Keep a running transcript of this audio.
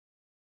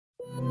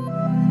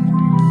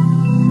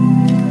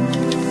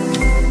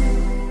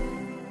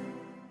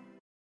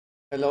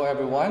Hello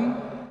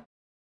everyone,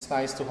 it's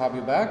nice to have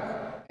you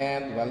back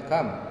and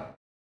welcome.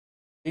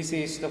 This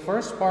is the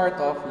first part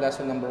of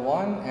lesson number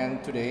 1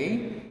 and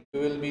today we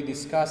will be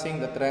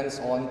discussing the trends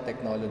on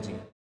technology.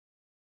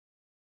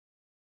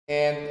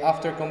 And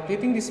after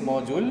completing this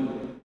module,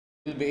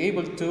 you'll be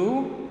able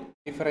to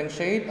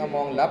differentiate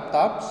among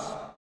laptops,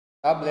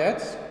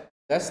 tablets,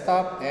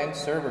 desktop, and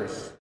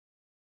servers.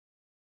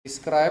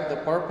 Describe the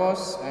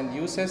purpose and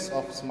uses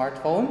of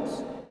smartphones,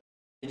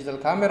 digital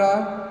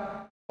camera,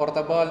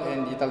 portable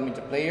and digital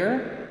media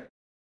player,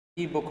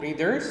 e-book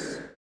readers,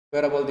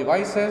 wearable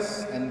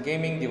devices, and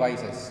gaming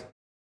devices.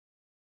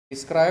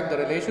 Describe the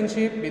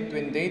relationship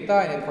between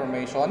data and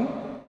information.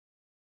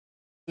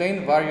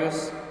 Explain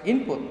various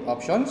input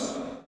options.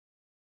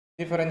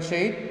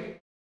 Differentiate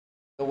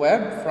the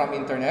web from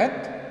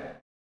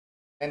internet.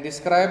 And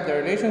describe the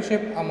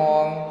relationship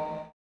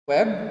among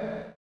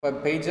web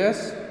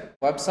pages,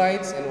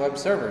 websites, and web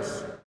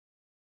servers.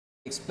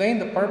 Explain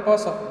the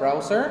purpose of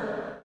browser,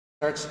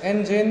 search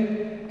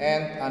engine,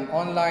 and an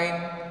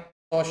online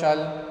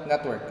social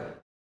network.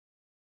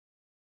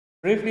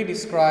 Briefly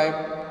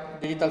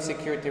describe digital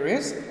security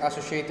risk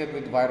associated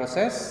with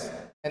viruses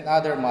and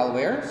other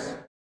malwares,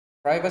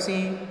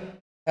 privacy,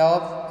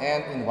 health,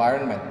 and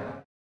environment.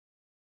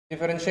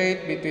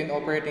 Differentiate between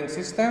operating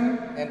system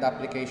and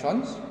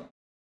applications.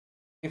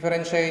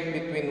 Differentiate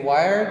between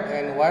wired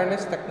and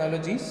wireless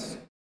technologies,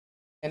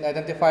 and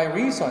identify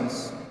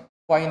reasons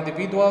why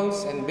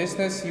individuals and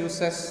business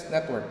uses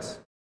networks,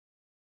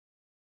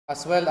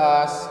 as well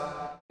as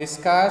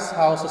discuss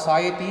how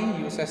society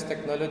uses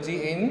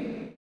technology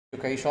in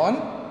education,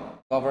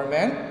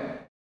 government,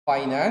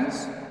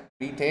 finance,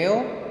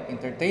 retail,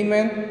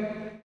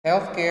 entertainment,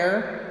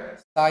 healthcare,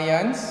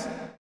 science,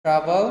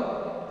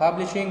 travel,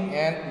 publishing,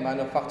 and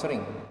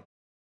manufacturing.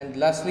 And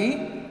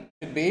lastly,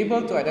 should be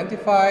able to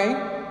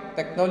identify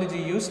technology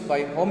used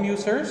by home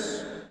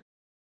users,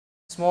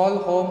 small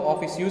home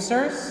office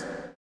users,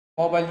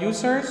 mobile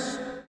users,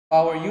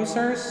 power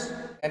users,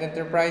 and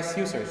enterprise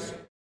users.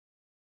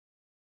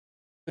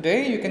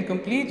 Today, you can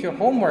complete your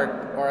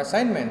homework or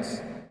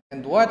assignments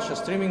and watch a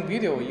streaming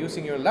video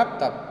using your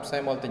laptop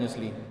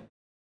simultaneously.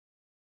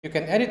 You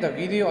can edit a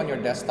video on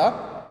your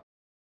desktop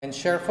and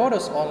share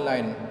photos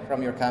online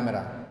from your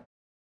camera.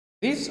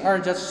 These are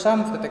just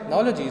some of the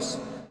technologies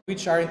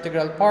which are an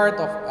integral part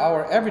of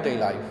our everyday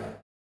life,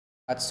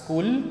 at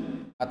school,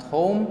 at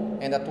home,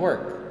 and at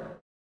work.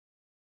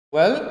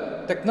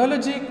 Well,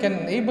 technology can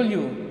enable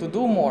you to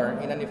do more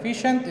in an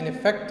efficient and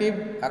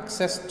effective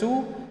access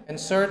to and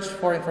search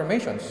for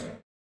information.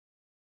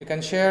 You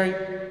can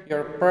share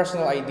your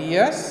personal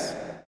ideas,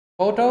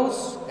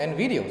 photos, and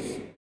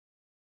videos.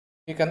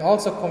 You can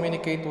also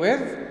communicate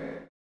with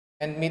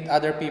and meet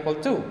other people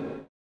too.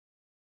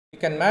 You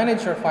can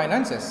manage your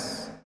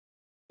finances.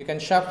 You can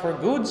shop for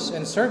goods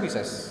and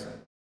services.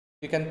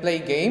 You can play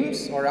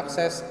games or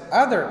access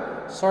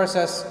other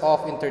sources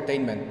of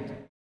entertainment.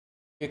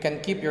 You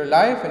can keep your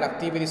life and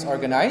activities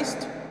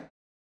organized.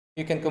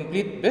 You can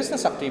complete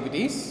business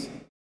activities.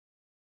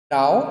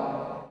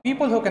 Now,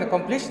 people who can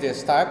accomplish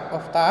this type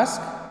of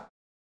task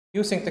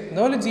using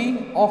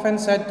technology often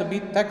said to be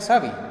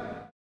tech-savvy.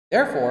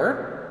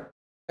 Therefore,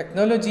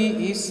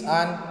 technology is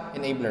an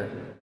enabler.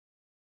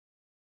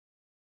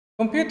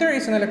 Computer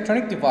is an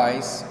electronic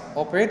device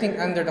operating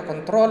under the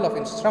control of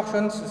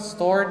instructions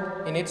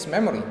stored in its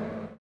memory.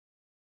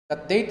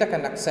 That data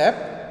can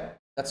accept,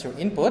 that's your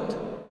input,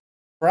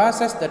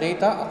 process the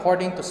data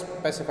according to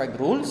specified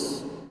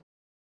rules,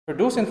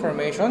 produce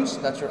information,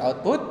 that's your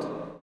output,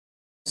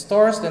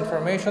 stores the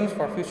information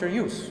for future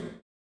use.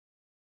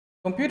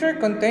 Computer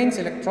contains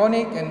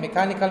electronic and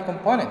mechanical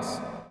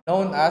components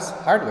known as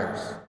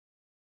hardwares.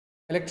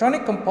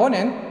 Electronic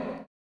component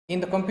in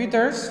the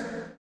computers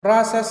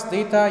process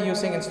data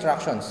using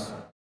instructions,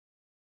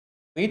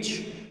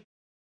 which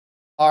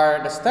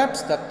are the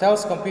steps that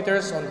tells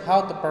computers on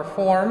how to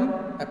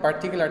perform a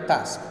particular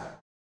task.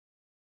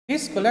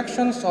 These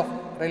collections of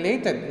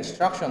related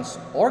instructions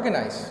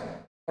organized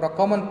for a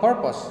common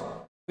purpose,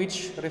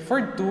 which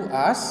referred to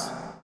as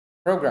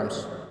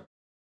programs.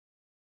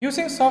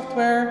 Using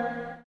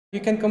software,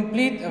 you can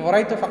complete a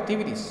variety of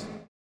activities,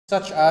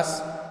 such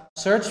as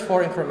search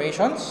for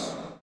information,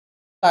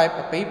 type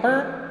a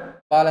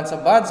paper, balance a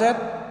budget,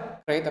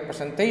 create a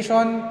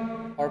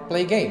presentation, or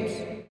play games.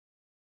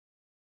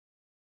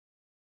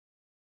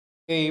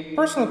 A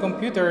personal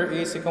computer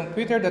is a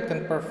computer that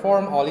can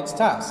perform all its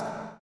tasks,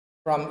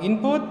 from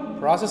input,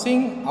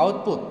 processing,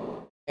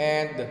 output,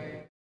 and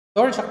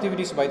storage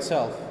activities by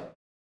itself,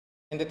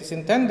 and it is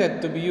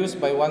intended to be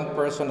used by one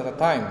person at a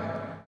time.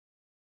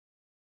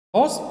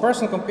 Most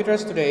personal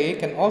computers today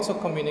can also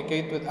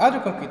communicate with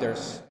other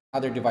computers,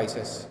 other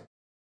devices.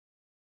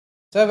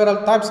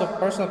 Several types of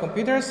personal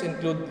computers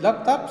include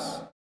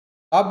laptops,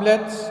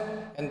 tablets,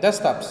 and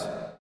desktops,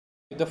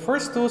 with the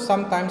first two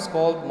sometimes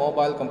called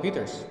mobile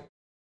computers.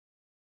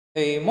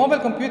 A mobile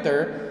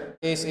computer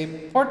is a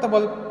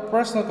portable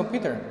personal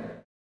computer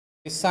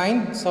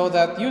designed so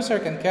that user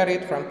can carry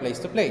it from place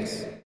to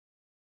place.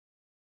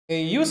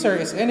 A user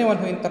is anyone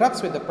who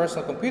interacts with the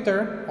personal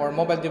computer or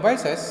mobile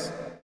devices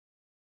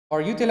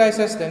or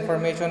utilizes the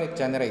information it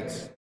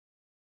generates.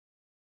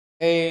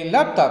 A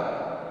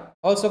laptop,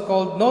 also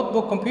called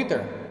notebook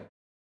computer,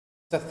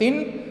 is a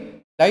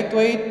thin,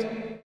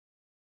 lightweight,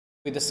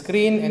 with a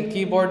screen and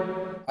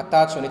keyboard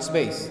attached on its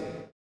base,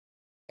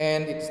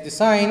 and it's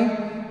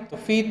designed to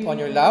fit on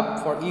your lap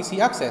for easy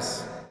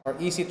access or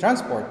easy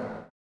transport.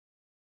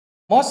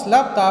 Most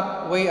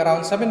laptops weigh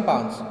around 7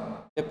 pounds,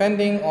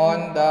 depending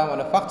on the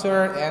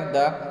manufacturer and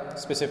the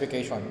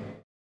specification.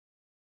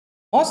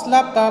 Most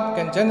laptops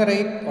can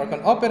generate or can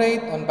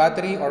operate on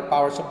battery or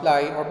power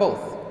supply or both.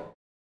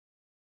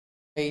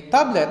 A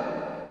tablet,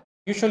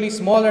 usually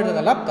smaller than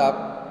a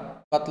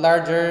laptop but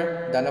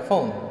larger than a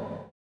phone.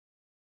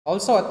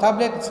 Also, a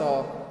tablet is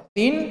a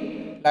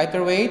thin,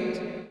 lighter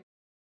weight,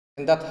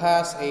 and that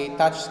has a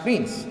touch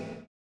screens.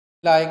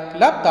 Like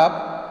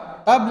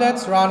laptop,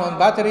 tablets run on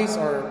batteries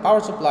or power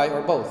supply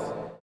or both.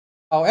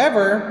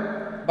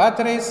 However,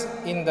 batteries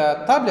in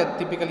the tablet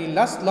typically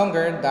last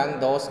longer than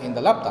those in the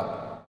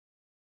laptop.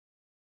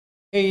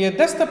 A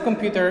desktop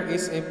computer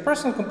is a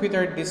personal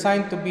computer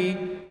designed to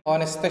be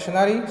on a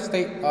stationary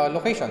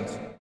locations,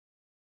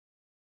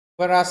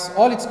 whereas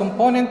all its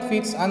component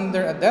fits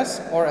under a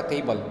desk or a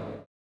table.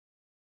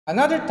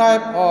 Another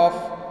type of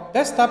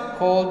desktop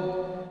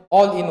called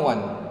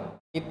all-in-one.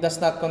 It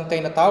does not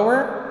contain a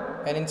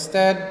tower, and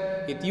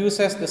instead it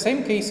uses the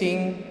same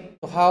casing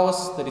to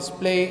house the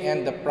display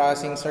and the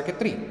processing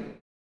circuitry.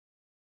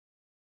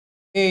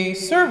 A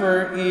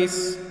server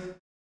is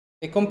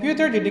a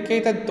computer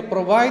dedicated to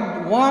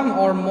provide one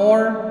or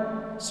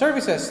more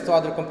services to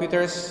other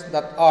computers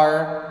that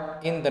are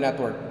in the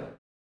network.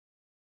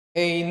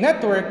 A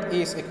network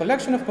is a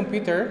collection of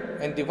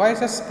computers and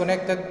devices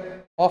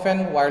connected,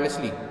 often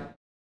wirelessly.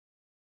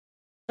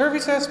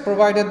 Services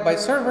provided by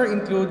server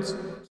includes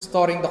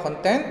storing the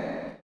content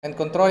and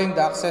controlling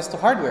the access to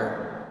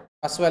hardware,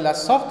 as well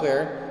as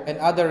software and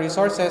other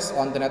resources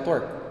on the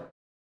network.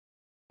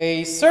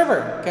 A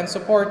server can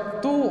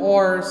support 2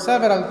 or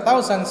several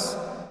thousands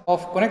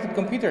of connected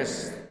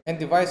computers and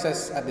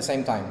devices at the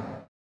same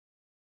time.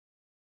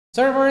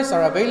 Servers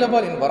are available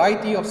in a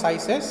variety of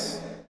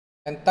sizes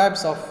and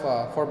types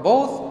for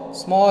both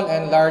small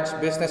and large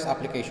business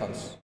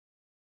applications.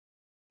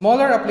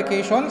 Smaller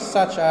applications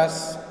such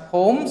as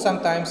home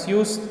sometimes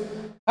use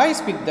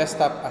high-speed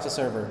desktop as a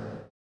server.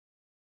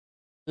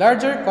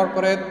 Larger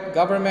corporate,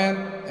 government,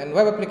 and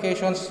web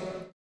applications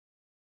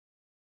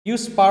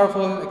use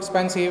powerful,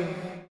 expensive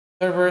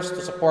servers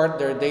to support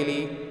their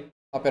daily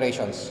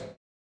operations.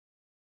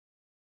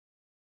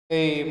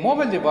 A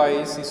mobile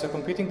device is a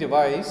computing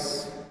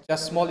device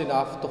just small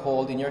enough to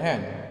hold in your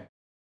hand.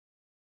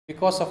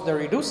 Because of the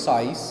reduced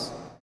size,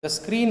 the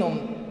screen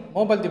on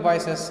mobile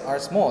devices are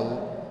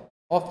small,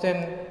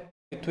 often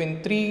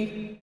between 3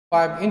 to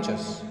 5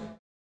 inches.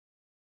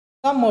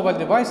 Some mobile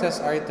devices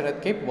are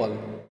internet capable,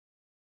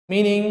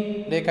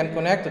 meaning they can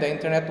connect to the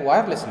internet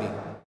wirelessly.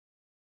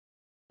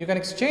 You can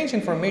exchange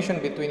information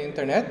between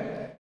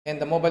internet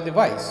and the mobile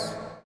device,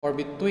 or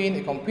between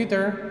a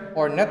computer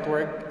or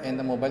network and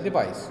the mobile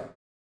device.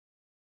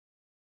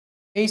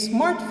 A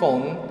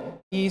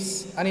smartphone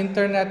is an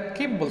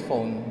internet-capable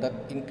phone that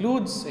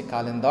includes a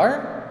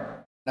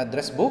calendar, an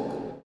address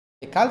book,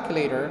 a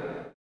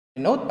calculator, a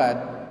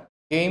notepad,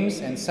 games,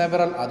 and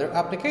several other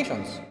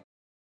applications.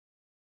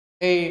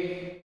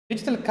 A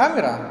digital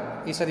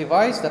camera is a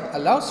device that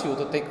allows you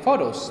to take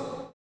photos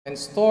and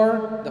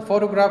store the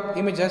photographed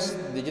images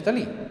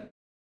digitally.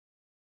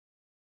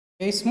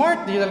 A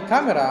smart digital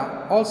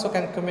camera also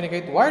can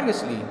communicate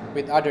wirelessly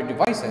with other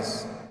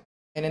devices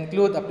and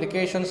include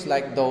applications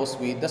like those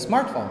with the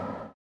smartphone.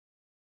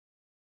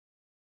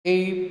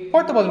 A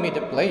portable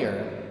media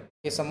player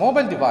is a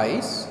mobile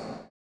device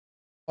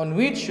on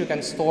which you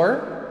can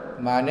store,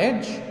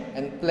 manage,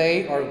 and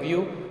play or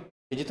view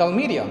digital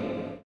media.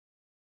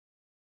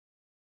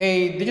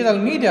 A digital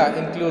media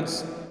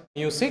includes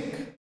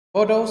music,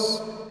 photos,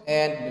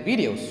 and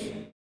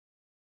videos.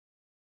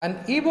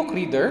 An e-book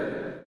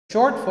reader,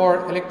 short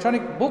for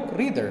electronic book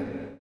reader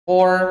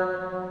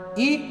or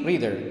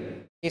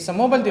e-reader, is a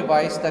mobile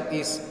device that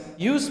is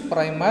used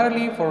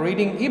primarily for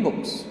reading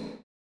e-books.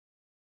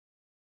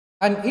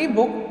 An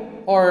e-book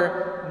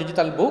or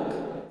digital book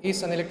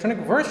is an electronic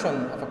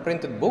version of a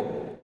printed book,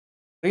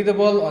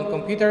 readable on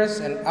computers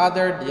and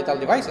other digital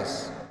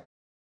devices.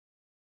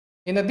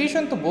 In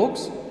addition to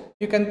books,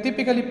 you can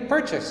typically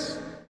purchase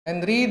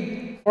and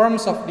read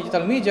forms of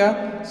digital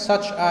media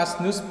such as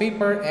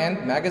newspaper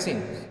and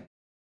magazines.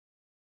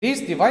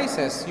 These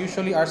devices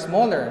usually are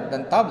smaller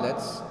than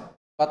tablets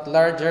but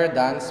larger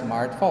than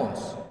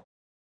smartphones.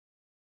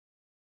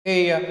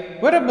 A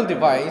wearable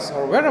device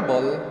or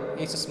wearable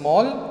is a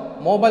small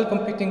mobile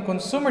computing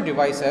consumer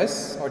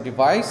devices or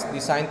device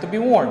designed to be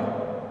worn.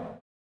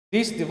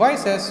 These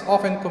devices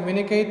often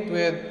communicate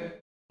with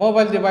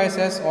mobile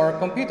devices or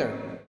computer.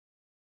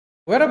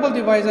 Wearable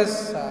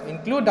devices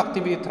include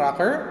activity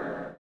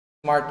tracker,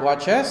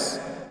 smartwatches,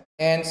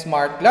 and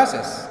smart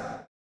glasses.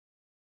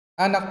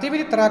 An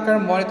activity tracker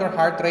monitors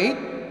heart rate,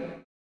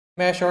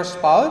 measures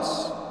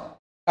pulse,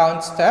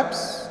 count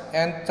steps,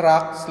 and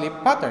track sleep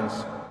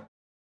patterns.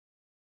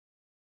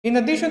 In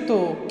addition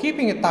to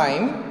keeping a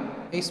time,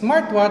 a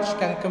smartwatch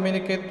can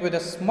communicate with a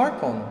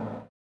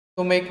smartphone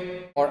to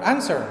make or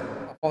answer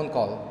a phone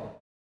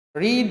call,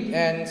 read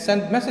and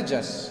send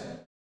messages,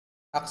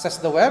 access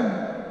the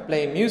web,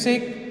 play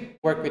music,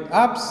 work with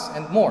apps,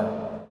 and more.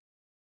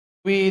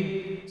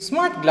 With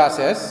smart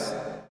glasses,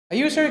 a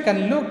user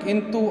can look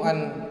into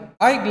an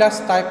eyeglass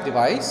type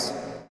device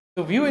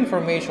to view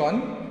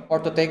information or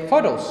to take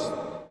photos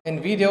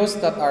and videos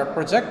that are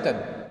projected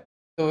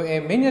to a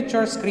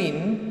miniature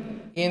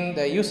screen in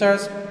the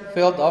user's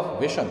field of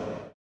vision.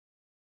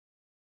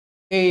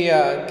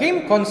 A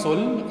game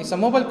console is a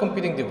mobile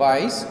computing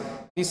device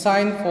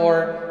designed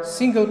for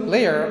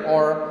single-player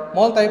or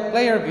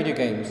multiplayer video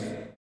games.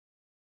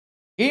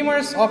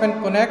 Gamers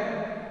often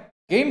connect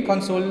game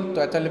console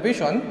to a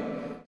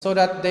television so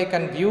that they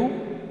can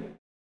view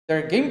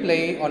their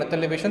gameplay on a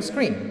television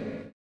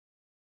screen.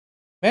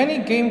 Many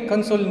game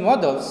console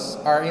models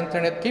are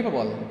internet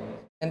capable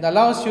and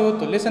allows you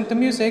to listen to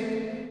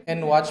music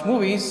and watch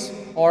movies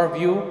or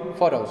view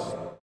photos.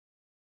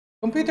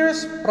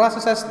 Computers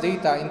processes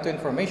data into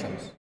information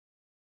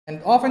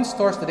and often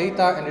stores the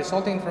data and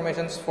resulting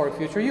information for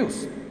future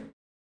use.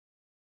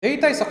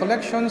 Data is a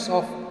collection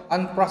of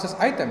unprocessed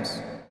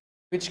items,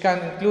 which can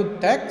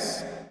include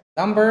text,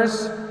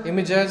 numbers,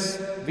 images,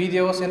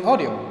 videos, and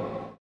audio.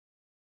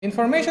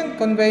 Information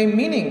convey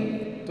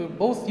meaning to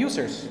both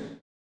users.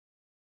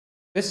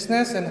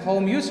 Business and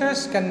home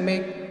users can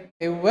make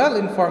a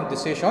well-informed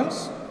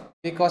decisions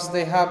because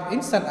they have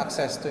instant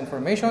access to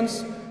information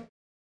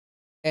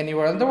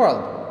anywhere in the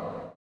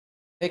world.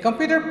 A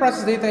computer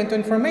processes data into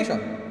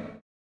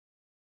information.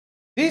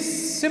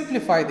 This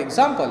simplified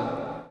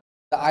example,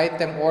 the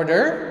item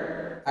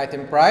order,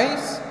 item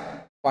price,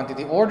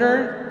 quantity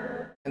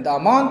ordered, and the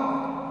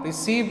amount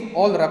received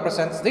all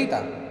represents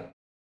data.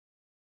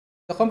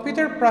 The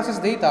computer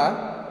processes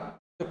data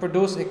to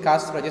produce a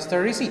cash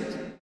register receipt.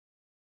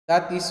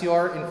 That is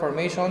your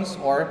information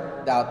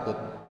or the output.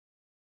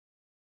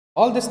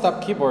 All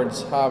desktop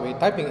keyboards have a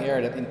typing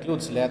area that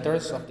includes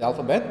letters of the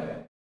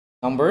alphabet,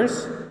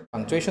 numbers,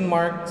 punctuation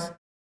marks,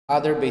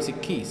 other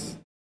basic keys.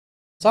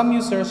 Some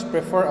users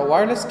prefer a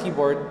wireless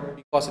keyboard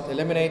because it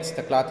eliminates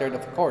the clutter of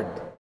a cord.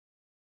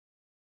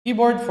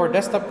 Keyboard for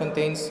desktop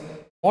contains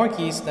more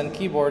keys than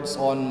keyboards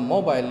on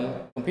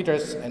mobile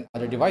computers and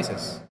other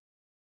devices.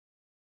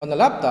 On a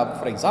laptop,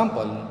 for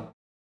example,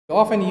 you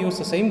often use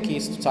the same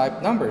keys to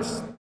type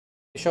numbers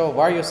to show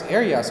various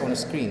areas on a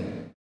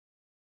screen,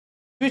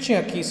 switching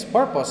a key's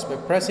purpose by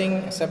pressing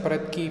a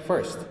separate key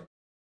first.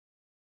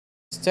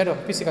 Instead of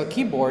a physical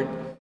keyboard,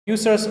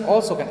 users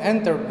also can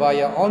enter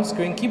via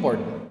on-screen keyboard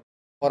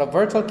or a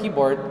virtual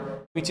keyboard,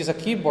 which is a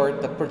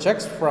keyboard that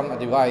projects from a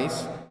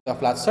device to a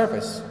flat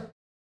surface.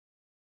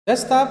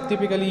 Desktop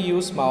typically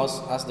use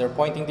mouse as their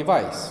pointing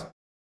device.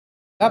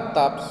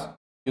 Laptops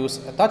use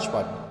a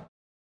touchpad.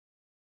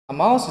 A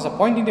mouse is a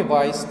pointing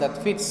device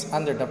that fits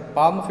under the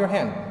palm of your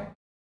hand.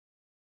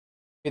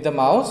 With the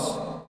mouse,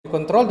 you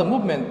control the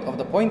movement of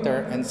the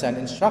pointer and send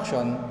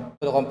instruction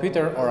to the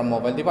computer or a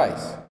mobile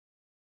device.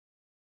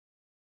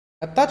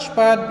 A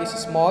touchpad is a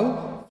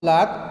small,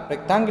 flat,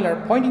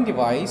 rectangular pointing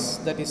device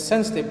that is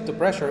sensitive to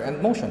pressure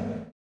and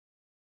motion.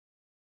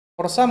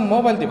 For some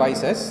mobile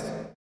devices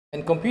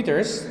and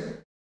computers,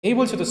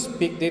 enables you to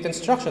speak data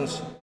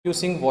instructions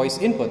using voice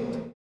input,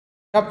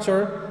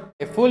 capture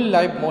a full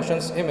live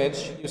motions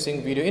image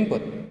using video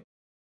input.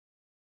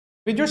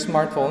 With your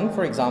smartphone,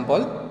 for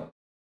example,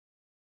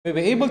 you'll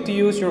be able to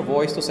use your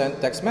voice to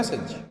send text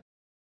message,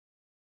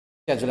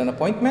 schedule an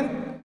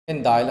appointment,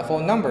 and dial a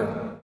phone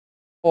number.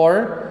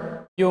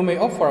 Or you may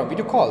opt for a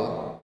video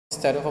call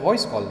instead of a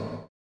voice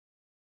call,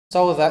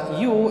 so that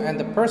you and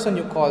the person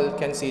you call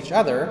can see each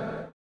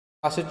other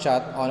as you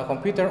chat on a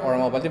computer or a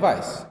mobile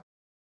device.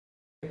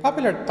 A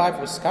popular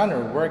type of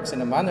scanner works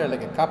in a manner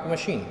like a copy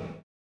machine,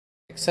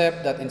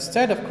 except that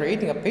instead of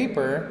creating a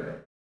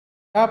paper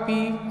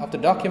copy of the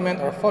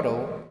document or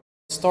photo,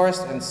 it stores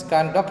and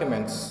scans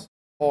documents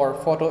or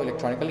photo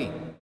electronically.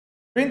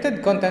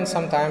 Printed content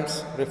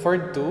sometimes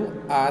referred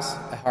to as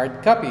a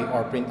hard copy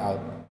or printout.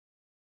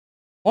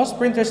 Most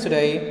printers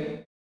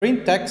today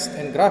print text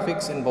and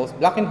graphics in both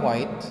black and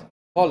white,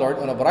 colored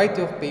on a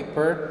variety of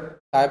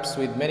paper types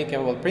with many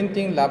capable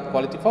printing lab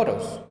quality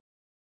photos.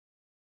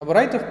 A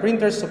variety of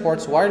printers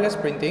supports wireless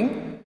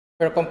printing,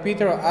 where a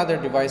computer or other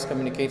device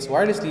communicates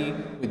wirelessly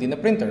within the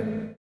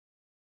printer.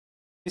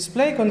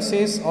 Display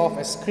consists of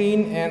a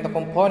screen and a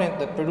component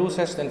that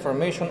produces the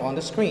information on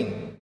the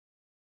screen.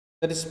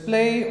 The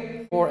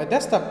display for a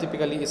desktop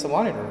typically is a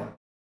monitor,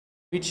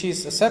 which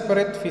is a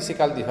separate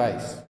physical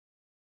device.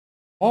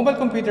 Mobile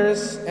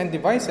computers and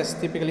devices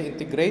typically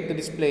integrate the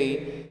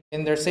display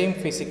in their same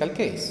physical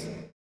case.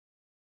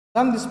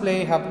 Some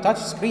displays have touch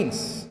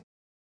screens.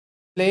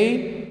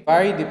 Display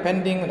vary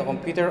depending on the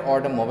computer or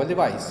the mobile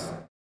device.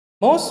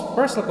 Most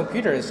personal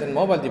computers and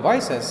mobile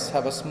devices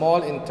have a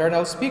small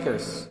internal speaker.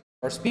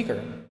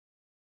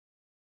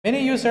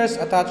 Many users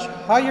attach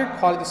higher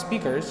quality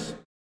speakers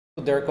to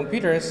to their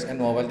computers and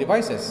mobile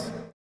devices,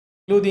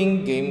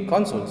 including game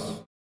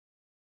consoles,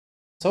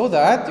 so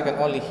that you can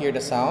only hear the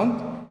sound,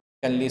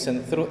 you can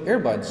listen through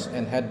earbuds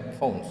and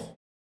headphones,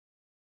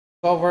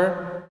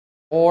 cover,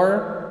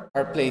 or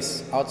are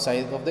placed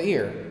outside of the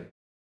ear.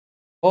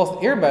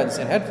 Both earbuds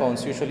and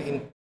headphones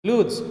usually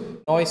includes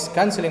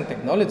noise-canceling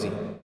technology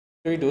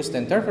to reduce the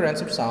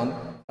interference of sound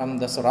from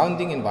the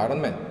surrounding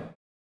environment.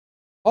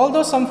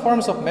 Although some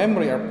forms of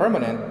memory are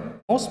permanent,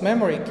 most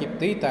memory keep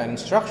data and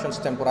instructions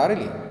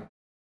temporarily,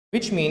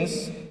 which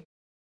means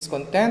its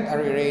content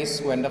are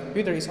erased when the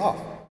computer is off.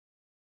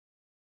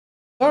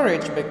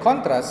 Storage, by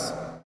contrast,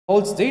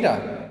 holds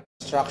data,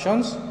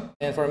 instructions,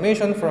 and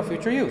information for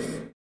future use.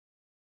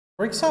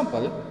 For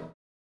example,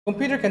 a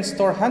computer can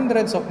store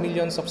hundreds of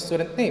millions of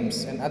student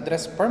names and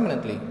address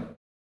permanently.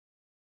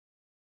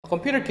 A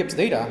computer keeps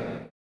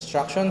data,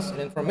 instructions, and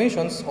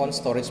information on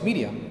storage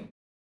media.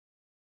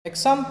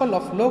 Example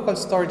of local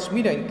storage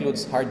media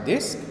includes hard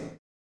disk,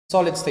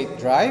 solid-state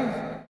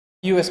drive,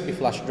 USB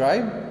flash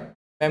drive,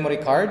 memory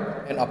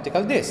card, and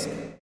optical disk.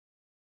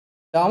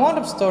 The amount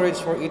of storage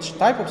for each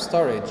type of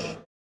storage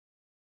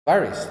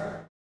varies,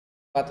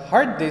 but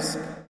hard disk,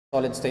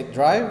 solid-state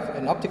drive,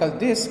 and optical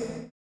disk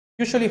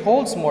usually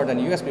holds more than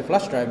USB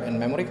flash drive and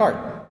memory card.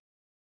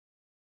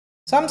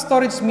 Some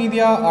storage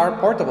media are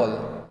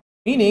portable,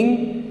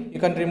 meaning you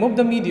can remove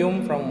the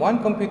medium from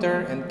one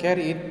computer and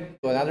carry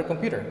it to another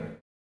computer.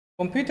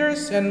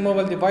 Computers and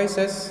mobile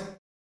devices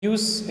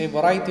use a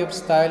variety of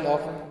style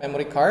of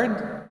memory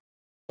card,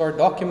 store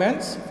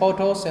documents,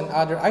 photos, and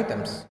other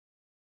items.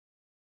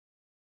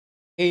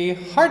 A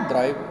hard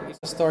drive is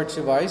a storage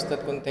device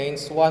that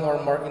contains one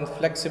or more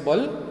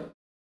inflexible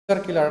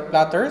circular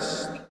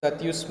platters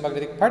that use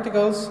magnetic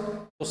particles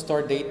to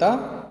store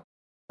data,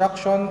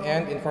 instruction,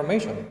 and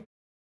information.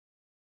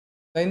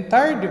 The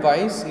entire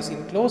device is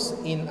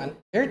enclosed in an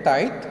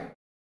airtight,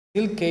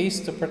 sealed case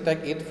to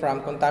protect it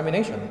from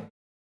contamination.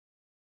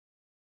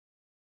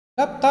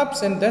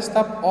 Laptops and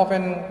desktop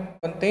often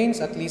contains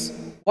at least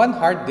one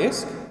hard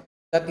disk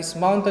that is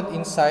mounted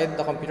inside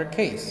the computer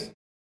case.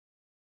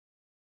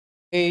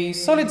 A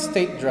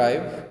solid-state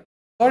drive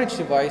storage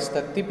device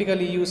that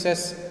typically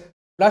uses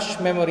flash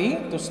memory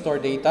to store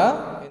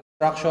data,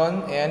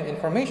 instruction, and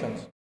information.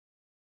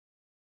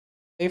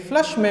 A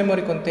flash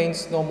memory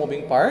contains no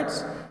moving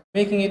parts,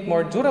 making it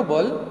more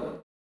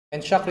durable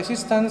and shock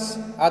resistance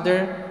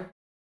other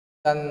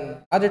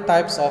than other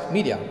types of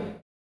media.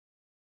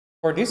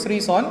 For this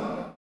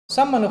reason,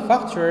 some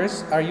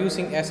manufacturers are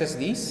using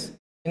SSDs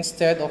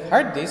instead of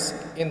hard disks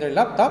in their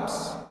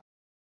laptops,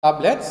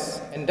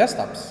 tablets, and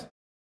desktops.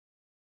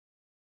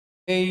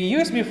 A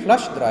USB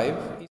flash drive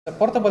is a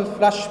portable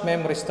flash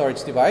memory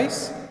storage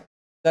device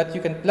that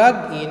you can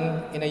plug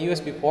in a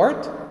USB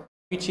port,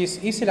 which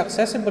is easily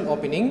accessible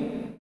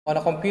opening on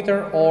a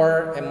computer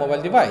or a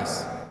mobile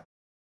device.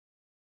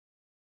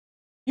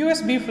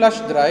 USB flash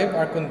drive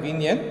are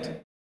convenient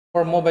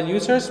for mobile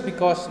users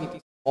because it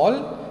is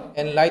small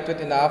and lightweight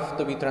enough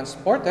to be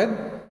transported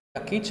in a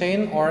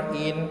keychain or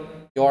in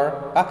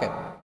your pocket.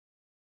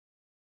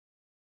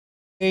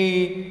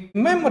 A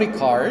memory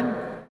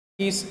card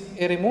is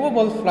a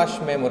removable flash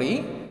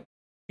memory,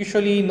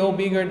 usually no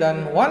bigger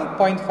than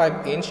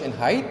 1.5 inch in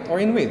height or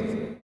in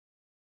width,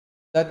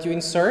 that you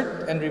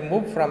insert and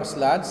remove from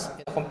slots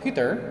in a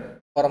computer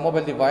or a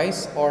mobile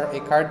device or a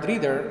card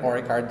reader or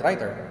a card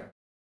writer.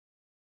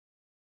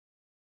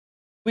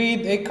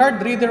 With a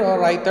card reader or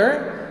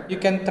writer, you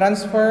can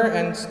transfer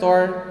and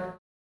store,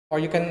 or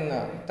you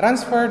can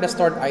transfer the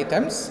stored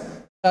items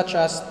such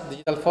as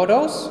digital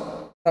photos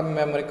from a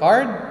memory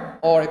card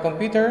or a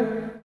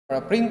computer or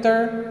a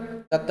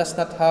printer that does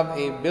not have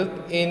a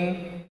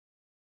built-in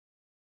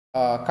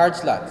card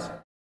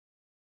slot.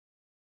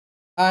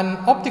 An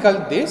optical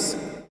disc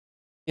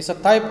is a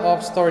type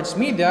of storage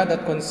media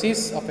that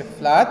consists of a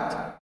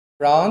flat,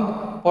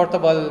 round,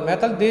 portable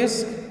metal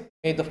disc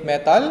made of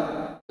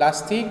metal,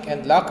 plastic,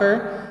 and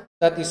lacquer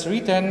that is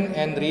written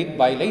and read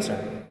by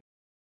laser.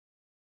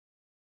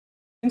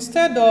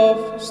 Instead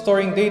of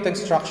storing data,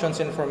 instructions,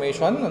 and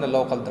information on a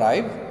local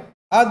drive,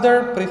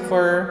 others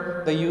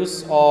prefer the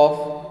use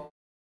of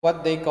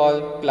what they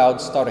call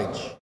cloud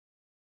storage.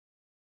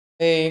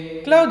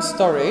 A cloud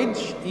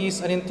storage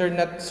is an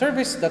internet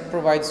service that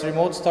provides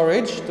remote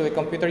storage to a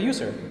computer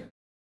user.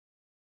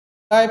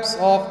 Types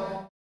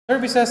of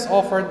services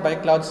offered by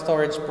cloud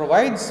storage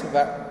provides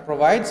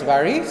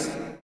varies.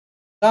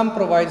 Some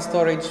provide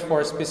storage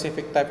for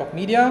specific type of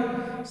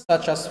media,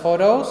 such as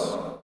photos,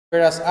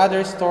 whereas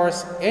others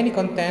stores any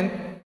content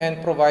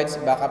and provides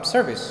backup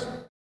service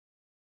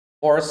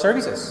or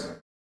services.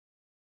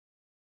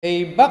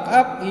 A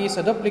backup is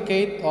a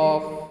duplicate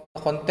of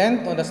the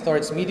content on the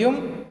storage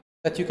medium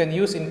that you can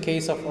use in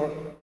case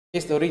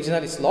the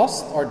original is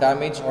lost or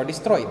damaged or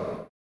destroyed.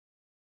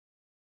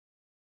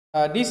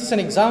 This is an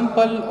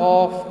example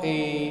of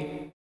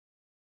a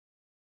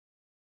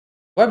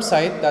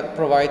website that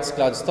provides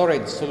cloud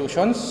storage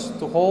solutions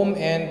to home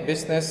and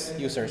business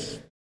users.